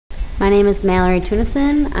My name is Mallory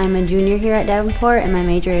Tunison. I'm a junior here at Davenport and my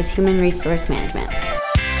major is Human Resource Management.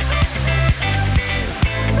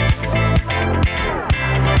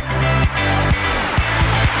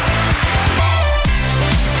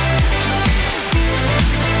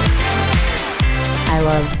 I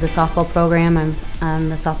love the softball program. I'm on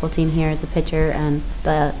the softball team here as a pitcher, and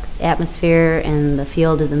the atmosphere and the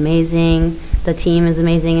field is amazing. The team is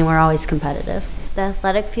amazing, and we're always competitive. The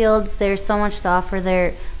athletic fields, there's so much to offer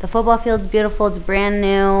there. The football field's beautiful, it's brand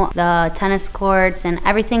new. The tennis courts and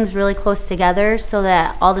everything's really close together so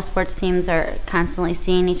that all the sports teams are constantly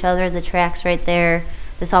seeing each other. The track's right there.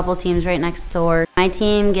 The softball team's right next door. My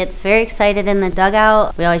team gets very excited in the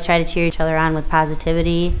dugout. We always try to cheer each other on with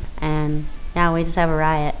positivity, and yeah, we just have a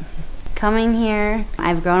riot. Coming here,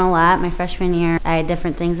 I've grown a lot. My freshman year, I had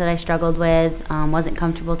different things that I struggled with, wasn't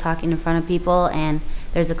comfortable talking in front of people, and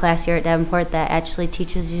there's a class here at Davenport that actually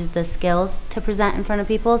teaches you the skills to present in front of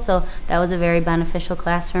people, so that was a very beneficial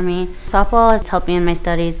class for me. Softball has helped me in my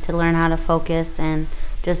studies to learn how to focus and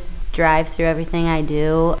just drive through everything I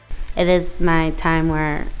do. It is my time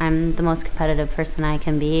where I'm the most competitive person I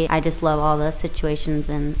can be. I just love all the situations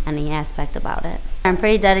and any aspect about it. I'm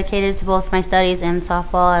pretty dedicated to both my studies and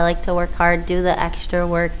softball. I like to work hard, do the extra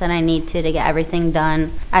work that I need to get everything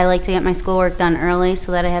done. I like to get my schoolwork done early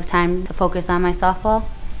so that I have time to focus on my softball.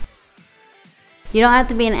 You don't have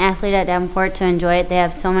to be an athlete at Davenport to enjoy it. They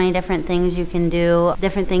have so many different things you can do,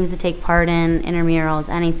 different things to take part in, intramurals,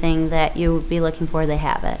 anything that you would be looking for, they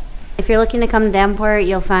have it. If you're looking to come to Davenport,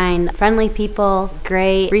 you'll find friendly people,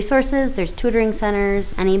 great resources. There's tutoring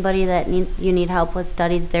centers. Anybody that you need help with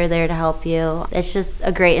studies, they're there to help you. It's just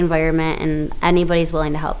a great environment, and anybody's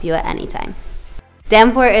willing to help you at any time.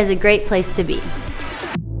 Davenport is a great place to be.